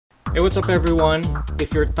Hey, what's up everyone?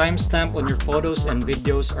 If your timestamp on your photos and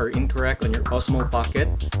videos are incorrect on your Osmo Pocket,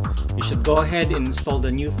 you should go ahead and install the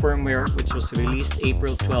new firmware which was released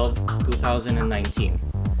April 12, 2019.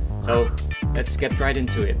 So let's get right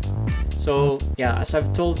into it. So yeah, as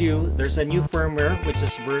I've told you, there's a new firmware which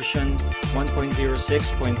is version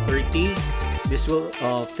 1.06.30. This will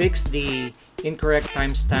fix the incorrect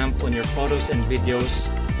timestamp on your photos and videos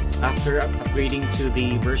after upgrading to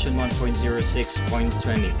the version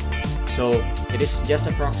 1.06.20. So it is just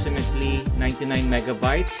approximately 99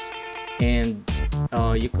 megabytes, and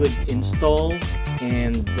you could install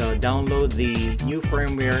and download the new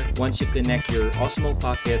firmware once you connect your Osmo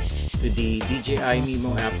Pocket to the DJI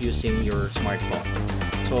Mimo app using your smartphone.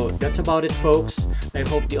 So that's about it, folks. I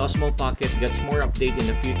hope the Osmo Pocket gets more update in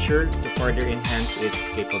the future to further enhance its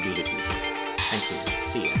capabilities. Thank you.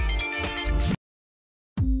 See ya.